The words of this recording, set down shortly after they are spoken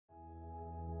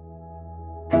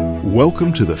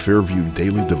Welcome to the Fairview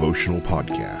Daily Devotional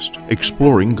Podcast,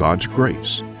 exploring God's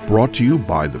grace, brought to you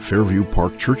by the Fairview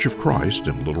Park Church of Christ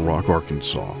in Little Rock,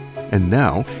 Arkansas. And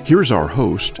now, here's our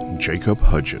host, Jacob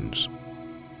Hudgens.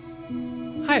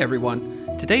 Hi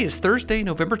everyone. Today is Thursday,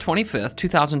 November 25th,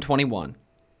 2021.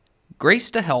 Grace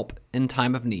to help in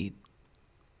time of need.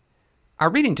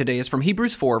 Our reading today is from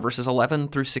Hebrews 4, verses 11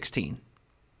 through 16.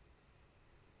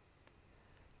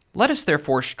 Let us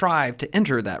therefore strive to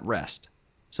enter that rest,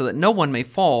 so that no one may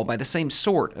fall by the same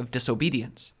sort of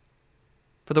disobedience.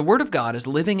 For the word of God is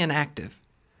living and active,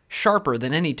 sharper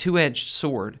than any two-edged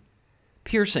sword,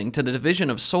 piercing to the division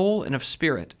of soul and of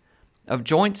spirit, of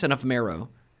joints and of marrow,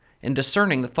 and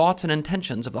discerning the thoughts and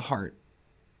intentions of the heart.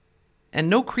 And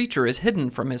no creature is hidden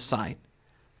from his sight,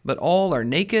 but all are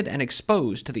naked and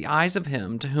exposed to the eyes of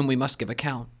him to whom we must give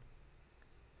account.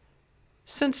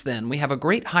 Since then we have a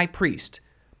great high priest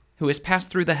who has passed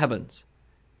through the heavens,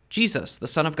 Jesus, the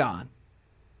Son of God.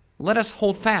 Let us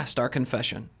hold fast our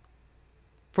confession.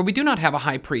 For we do not have a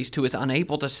high priest who is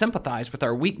unable to sympathize with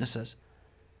our weaknesses,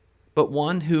 but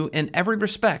one who in every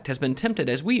respect has been tempted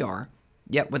as we are,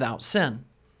 yet without sin.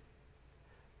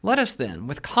 Let us then,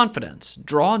 with confidence,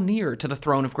 draw near to the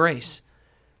throne of grace,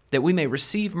 that we may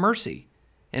receive mercy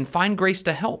and find grace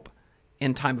to help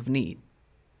in time of need.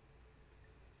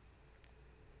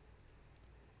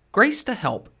 Grace to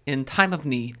help in time of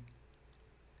need.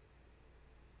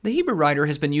 The Hebrew writer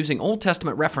has been using Old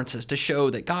Testament references to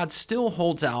show that God still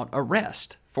holds out a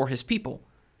rest for his people.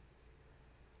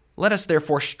 Let us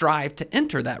therefore strive to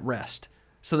enter that rest,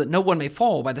 so that no one may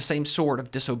fall by the same sword of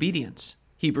disobedience.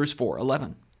 Hebrews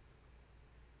 4:11.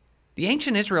 The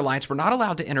ancient Israelites were not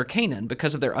allowed to enter Canaan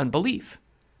because of their unbelief,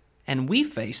 and we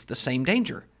face the same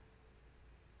danger.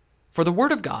 For the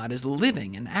word of God is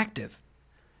living and active,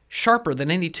 sharper than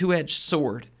any two-edged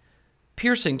sword,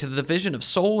 piercing to the division of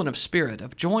soul and of spirit,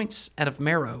 of joints and of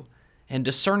marrow, and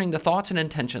discerning the thoughts and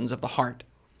intentions of the heart.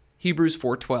 Hebrews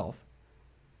 4:12.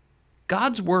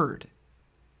 God's word,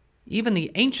 even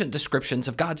the ancient descriptions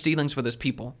of God's dealings with his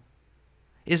people,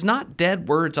 is not dead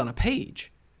words on a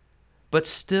page, but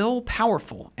still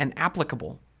powerful and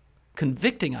applicable,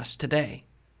 convicting us today.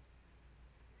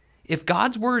 If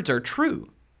God's words are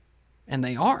true, and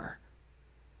they are,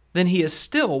 then he is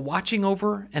still watching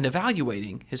over and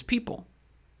evaluating his people.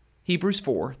 Hebrews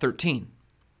 4:13.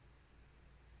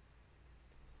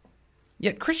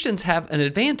 Yet Christians have an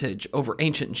advantage over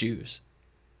ancient Jews.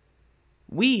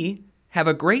 We have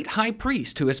a great high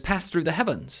priest who has passed through the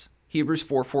heavens, Hebrews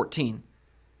 4:14,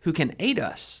 who can aid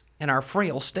us in our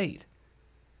frail state.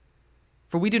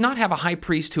 For we do not have a high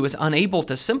priest who is unable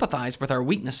to sympathize with our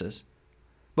weaknesses,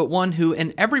 but one who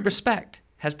in every respect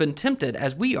has been tempted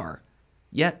as we are,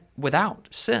 yet without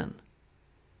sin.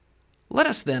 Let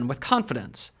us then, with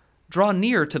confidence, draw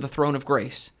near to the throne of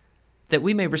grace, that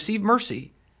we may receive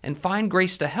mercy and find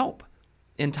grace to help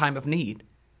in time of need.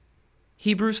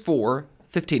 Hebrews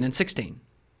 4:15 and 16.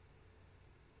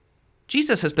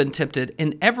 Jesus has been tempted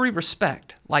in every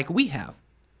respect like we have,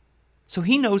 so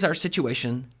he knows our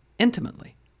situation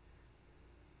intimately.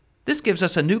 This gives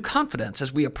us a new confidence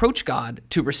as we approach God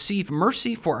to receive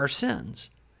mercy for our sins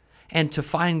and to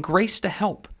find grace to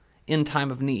help in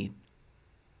time of need.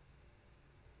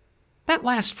 That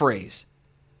last phrase,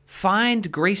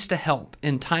 find grace to help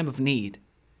in time of need,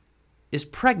 is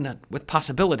pregnant with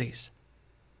possibilities.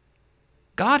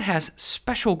 God has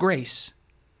special grace,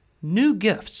 new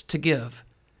gifts to give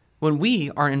when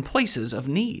we are in places of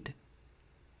need.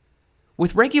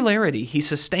 With regularity, he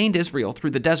sustained Israel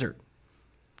through the desert,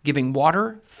 giving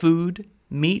water, food,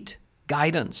 meat,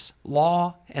 guidance,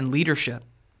 law, and leadership.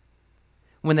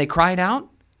 When they cried out,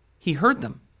 he heard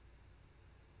them.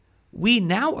 We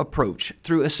now approach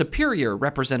through a superior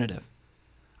representative,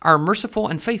 our merciful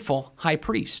and faithful high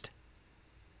priest.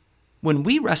 When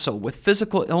we wrestle with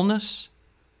physical illness,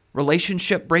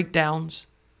 relationship breakdowns,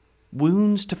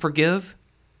 wounds to forgive,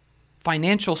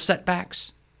 financial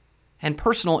setbacks, and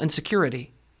personal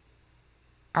insecurity,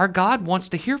 our God wants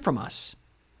to hear from us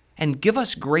and give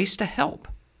us grace to help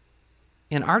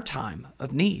in our time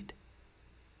of need.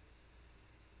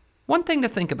 One thing to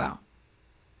think about: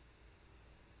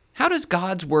 how does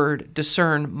God's word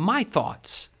discern my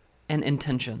thoughts and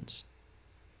intentions?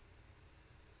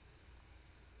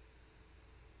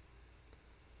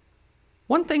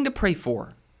 One thing to pray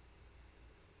for: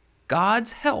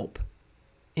 God's help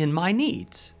in my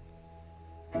needs.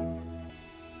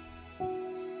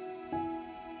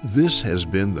 This has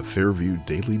been the Fairview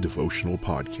Daily Devotional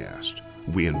Podcast.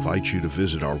 We invite you to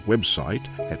visit our website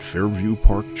at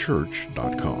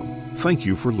fairviewparkchurch.com. Thank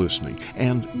you for listening,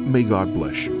 and may God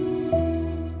bless you.